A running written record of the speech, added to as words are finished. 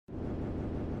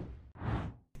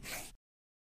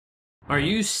Are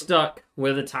you stuck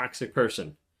with a toxic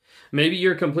person? Maybe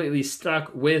you're completely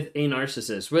stuck with a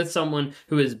narcissist, with someone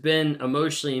who has been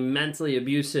emotionally, mentally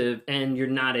abusive, and you're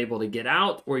not able to get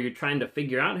out, or you're trying to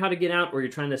figure out how to get out, or you're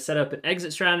trying to set up an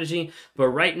exit strategy. But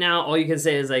right now, all you can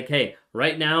say is like, hey,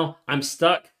 right now, I'm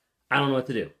stuck. I don't know what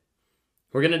to do.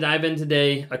 We're going to dive in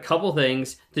today a couple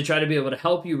things to try to be able to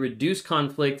help you reduce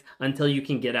conflict until you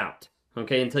can get out.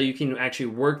 Okay, until you can actually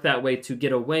work that way to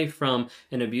get away from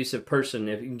an abusive person,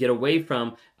 if you can get away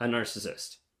from a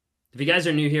narcissist. If you guys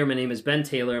are new here, my name is Ben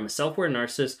Taylor. I'm a self-aware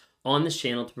narcissist on this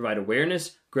channel to provide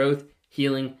awareness, growth,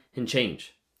 healing, and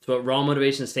change. It's what Raw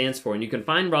Motivation stands for. And you can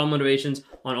find Raw Motivations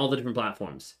on all the different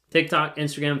platforms. TikTok,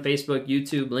 Instagram, Facebook,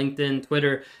 YouTube, LinkedIn,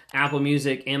 Twitter, Apple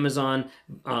Music, Amazon,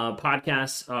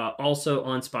 podcasts, also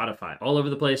on Spotify. All over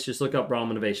the place, just look up Raw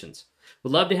Motivations.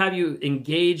 We'd love to have you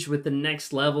engage with the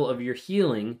next level of your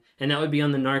healing, and that would be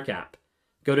on the NARC app.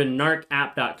 Go to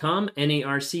narcapp.com,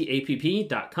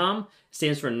 NARCAPP.com.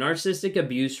 Stands for Narcissistic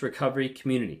Abuse Recovery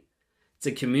Community. It's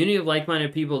a community of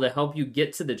like-minded people to help you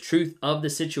get to the truth of the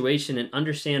situation and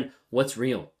understand what's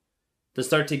real. To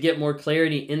start to get more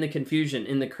clarity in the confusion,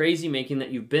 in the crazy making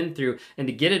that you've been through, and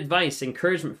to get advice,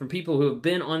 encouragement from people who have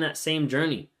been on that same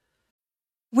journey.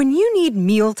 When you need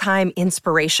mealtime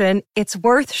inspiration, it's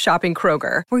worth shopping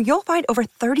Kroger, where you'll find over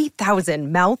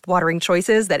 30,000 mouth-watering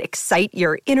choices that excite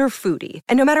your inner foodie.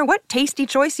 And no matter what tasty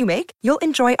choice you make, you'll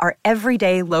enjoy our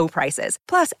everyday low prices,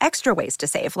 plus extra ways to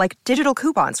save, like digital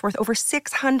coupons worth over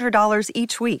 $600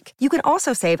 each week. You can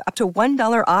also save up to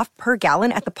 $1 off per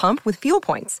gallon at the pump with fuel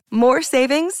points. More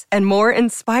savings and more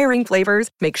inspiring flavors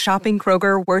make shopping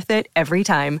Kroger worth it every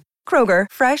time. Kroger,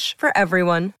 fresh for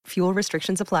everyone. Fuel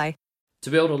restrictions apply. To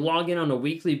be able to log in on a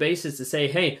weekly basis to say,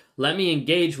 hey, let me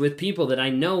engage with people that I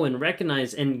know and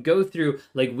recognize and go through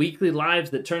like weekly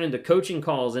lives that turn into coaching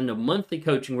calls, into monthly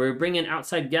coaching where we bring in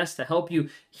outside guests to help you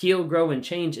heal, grow, and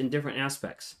change in different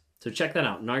aspects. So check that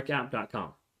out,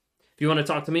 narcapp.com. If you want to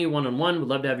talk to me one-on-one, we'd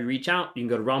love to have you reach out. You can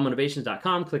go to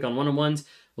rawmotivations.com, click on one-on-ones.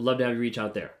 We'd love to have you reach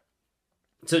out there.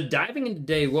 So diving into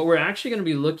today, what we're actually going to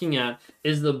be looking at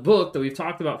is the book that we've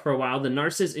talked about for a while, The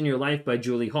Narcissist in Your Life by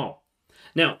Julie Hall.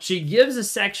 Now, she gives a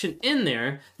section in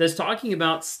there that's talking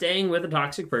about staying with a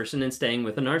toxic person and staying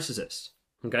with a narcissist.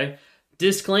 Okay?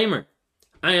 Disclaimer.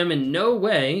 I am in no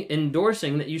way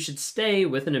endorsing that you should stay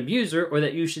with an abuser or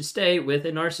that you should stay with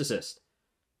a narcissist.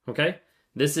 Okay?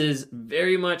 This is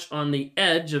very much on the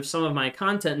edge of some of my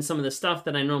content and some of the stuff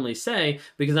that I normally say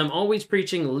because I'm always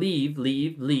preaching leave,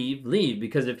 leave, leave, leave.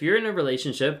 Because if you're in a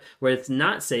relationship where it's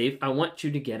not safe, I want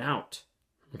you to get out.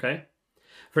 Okay?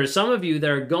 For some of you that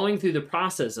are going through the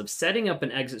process of setting up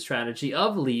an exit strategy,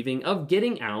 of leaving, of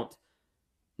getting out,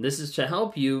 this is to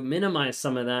help you minimize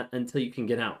some of that until you can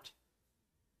get out.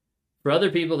 For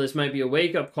other people, this might be a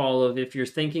wake-up call of if you're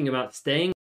thinking about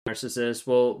staying with a narcissist,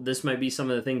 well, this might be some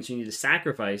of the things you need to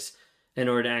sacrifice in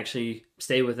order to actually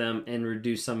stay with them and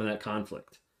reduce some of that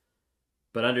conflict.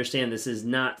 But understand, this is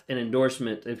not an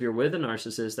endorsement. If you're with a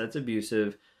narcissist that's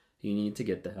abusive, you need to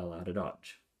get the hell out of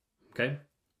Dodge. Okay?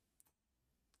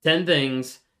 10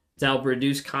 things to help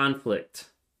reduce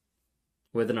conflict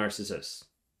with a narcissist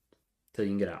till you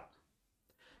can get out.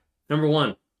 Number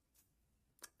 1,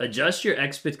 adjust your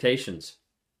expectations.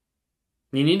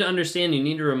 You need to understand, you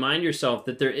need to remind yourself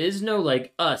that there is no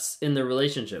like us in the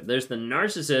relationship. There's the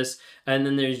narcissist and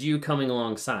then there's you coming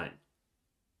alongside.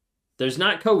 There's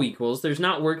not co-equals, there's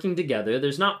not working together,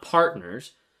 there's not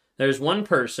partners. There's one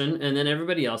person and then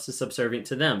everybody else is subservient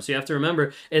to them. So you have to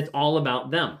remember, it's all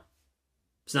about them.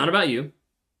 It's not about you.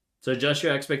 So adjust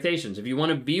your expectations. If you want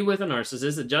to be with a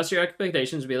narcissist, adjust your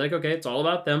expectations. Be like, okay, it's all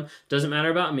about them. Doesn't matter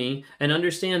about me. And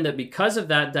understand that because of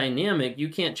that dynamic, you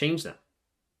can't change them.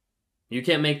 You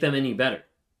can't make them any better.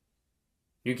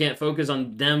 You can't focus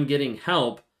on them getting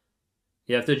help.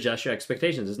 You have to adjust your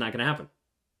expectations. It's not going to happen.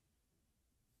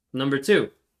 Number 2,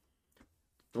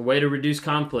 a way to reduce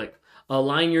conflict.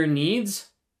 Align your needs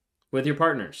with your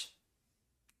partners.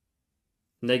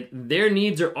 Like, their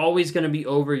needs are always going to be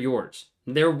over yours.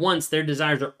 Their wants, their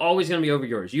desires are always going to be over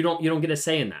yours. You don't get a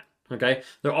say in that, okay?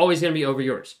 They're always going to be over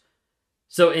yours.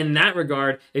 So in that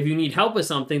regard, if you need help with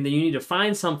something, then you need to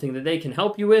find something that they can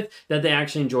help you with that they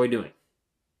actually enjoy doing.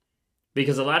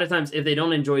 Because a lot of times, if they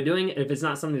don't enjoy doing it, if it's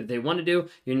not something that they want to do,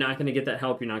 you're not going to get that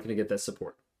help. You're not going to get that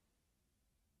support.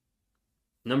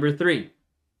 Number 3.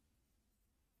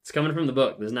 It's coming from the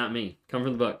book. This is not me. Coming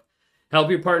from the book.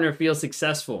 Help your partner feel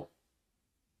successful.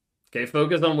 Okay,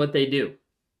 focus on what they do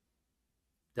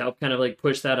to help kind of like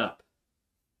push that up.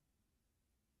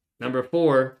 Number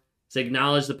 4 is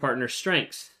acknowledge the partner's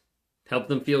strengths. Help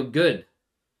them feel good.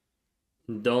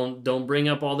 Don't bring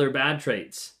up all their bad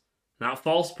traits. Not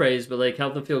false praise, but like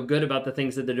help them feel good about the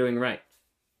things that they're doing right.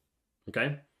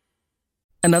 Okay?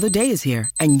 Another day is here,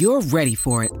 and you're ready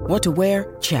for it. What to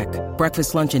wear? Check.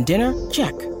 Breakfast, lunch, and dinner?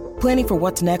 Check. Planning for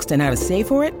what's next and how to save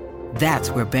for it? That's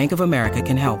where Bank of America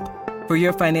can help. For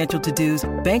your financial to-dos,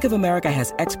 Bank of America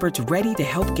has experts ready to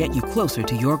help get you closer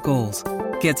to your goals.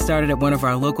 Get started at one of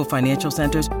our local financial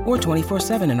centers or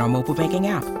 24/7 in our mobile banking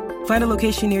app. Find a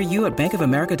location near you at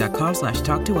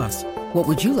bankofamerica.com/talktous. What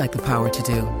would you like the power to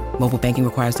do? Mobile banking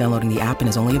requires downloading the app and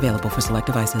is only available for select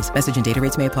devices. Message and data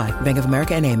rates may apply. Bank of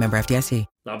America NA, member FDIC. A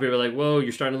lot of people are like, whoa,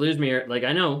 you're starting to lose me here. Like,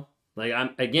 I know.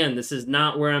 Like, this is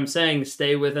not where I'm saying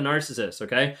stay with a narcissist,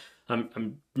 okay?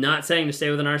 I'm not saying to stay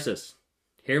with a narcissist.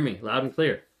 Hear me loud and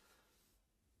clear.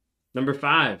 Number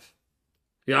 5,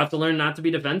 you have to learn not to be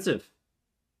defensive,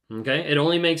 okay? It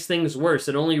only makes things worse.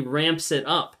 It only ramps it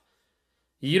up.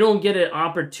 You don't get an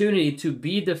opportunity to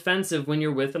be defensive when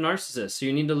you're with a narcissist. So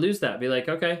you need to lose that. Be like,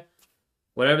 okay,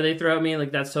 whatever they throw at me,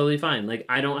 like, that's totally fine. Like,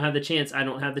 I don't have the chance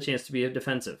to be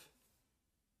defensive.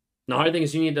 The hard thing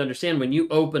is you need to understand when you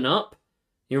open up,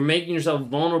 you're making yourself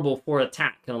vulnerable for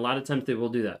attack. And a lot of times they will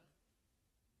do that.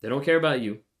 They don't care about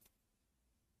you.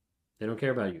 They don't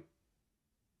care about you.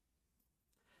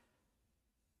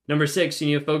 Number 6, you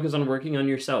need to focus on working on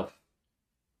yourself.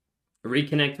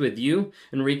 Reconnect with you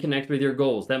and reconnect with your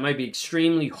goals. That might be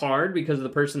extremely hard because of the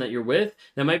person that you're with.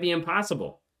 That might be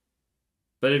impossible.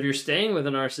 But if you're staying with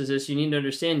a narcissist, you need to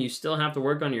understand you still have to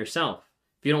work on yourself.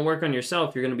 If you don't work on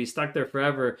yourself, you're going to be stuck there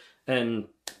forever and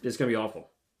it's going to be awful.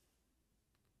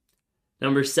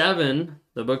 Number 7,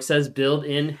 the book says build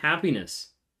in happiness.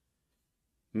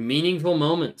 Meaningful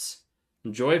moments.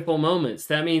 Joyful moments.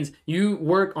 That means you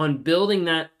work on building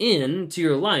that into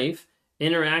your life.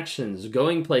 Interactions,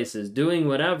 going places, doing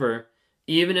whatever,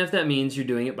 even if that means you're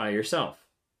doing it by yourself.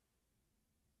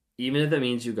 Even if that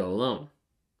means you go alone.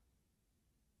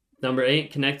 Number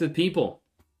 8, connect with people.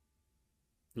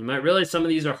 You might realize some of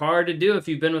these are hard to do if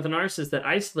you've been with a narcissist that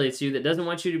isolates you, that doesn't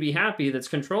want you to be happy, that's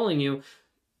controlling you.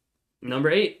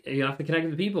 Number 8, you have to connect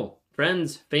with people,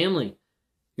 friends, family.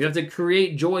 You have to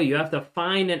create joy. You have to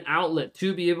find an outlet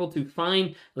to be able to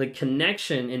find the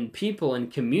connection in people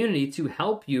and community to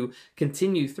help you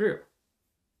continue through.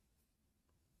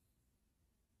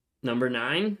 Number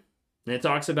 9, it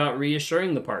talks about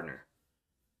reassuring the partner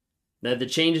that the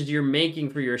changes you're making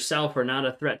for yourself are not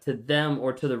a threat to them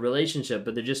or to the relationship,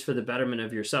 but they're just for the betterment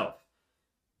of yourself.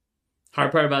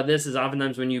 Hard part about this is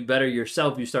oftentimes when you better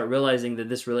yourself, you start realizing that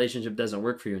this relationship doesn't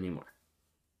work for you anymore.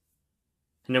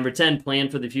 Number 10, plan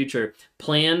for the future.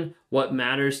 Plan what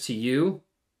matters to you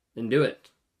and do it.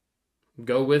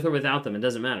 Go with or without them. It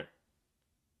doesn't matter.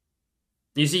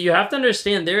 You see, you have to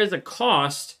understand there is a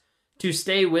cost to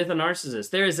stay with a narcissist.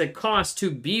 There is a cost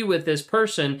to be with this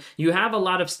person. You have a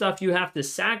lot of stuff you have to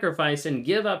sacrifice and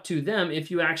give up to them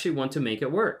if you actually want to make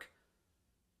it work.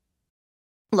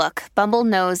 Look, Bumble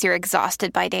knows you're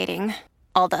exhausted by dating.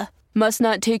 All the must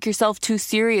not take yourself too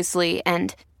seriously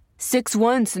and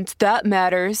 6'1" since that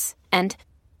matters. And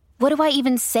what do I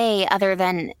even say other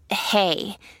than,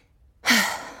 hey?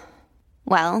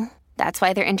 Well, that's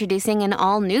why they're introducing an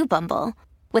all-new Bumble,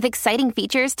 with exciting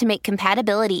features to make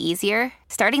compatibility easier,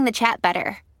 starting the chat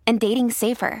better, and dating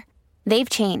safer. They've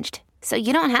changed, so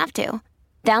you don't have to.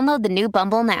 Download the new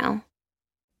Bumble now.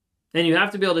 And you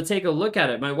have to be able to take a look at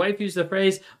it. My wife used the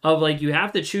phrase of like, you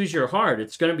have to choose your heart.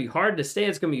 It's going to be hard to stay.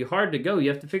 It's going to be hard to go.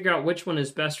 You have to figure out which one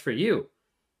is best for you.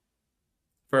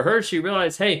 For her, she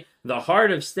realized, hey, the heart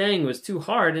of staying was too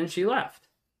hard, and she left.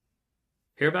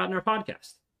 Hear about it in our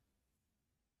podcast.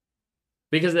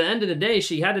 Because at the end of the day,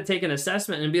 she had to take an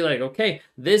assessment and be like, okay,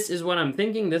 this is what I'm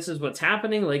thinking. This is what's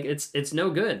happening. Like, it's no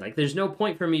good. Like, there's no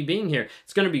point for me being here.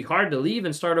 It's going to be hard to leave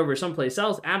and start over someplace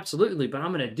else. Absolutely. But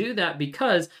I'm going to do that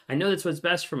because I know that's what's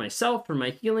best for myself, for my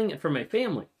healing, and for my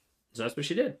family. So that's what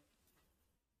she did.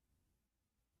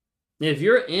 If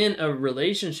you're in a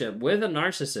relationship with a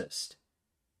narcissist,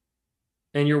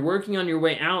 and you're working on your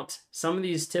way out, some of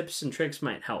these tips and tricks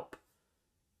might help.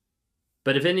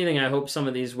 But if anything, I hope some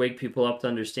of these wake people up to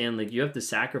understand, like, you have to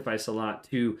sacrifice a lot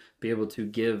to be able to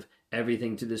give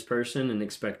everything to this person and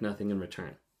expect nothing in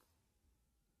return.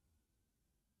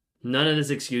 None of this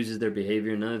excuses their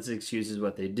behavior. None of this excuses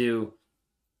what they do.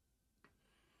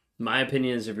 My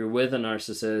opinion is if you're with a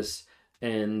narcissist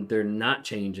and they're not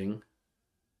changing,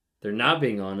 they're not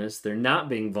being honest, they're not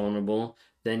being vulnerable,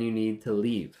 then you need to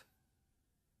leave.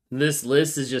 This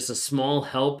list is just a small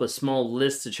help, a small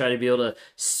list to try to be able to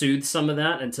soothe some of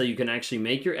that until you can actually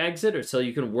make your exit or until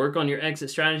you can work on your exit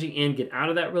strategy and get out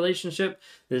of that relationship.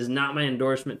 This is not my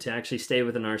endorsement to actually stay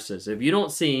with a narcissist. If you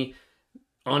don't see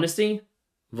honesty,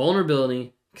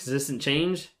 vulnerability, consistent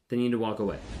change, then you need to walk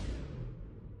away.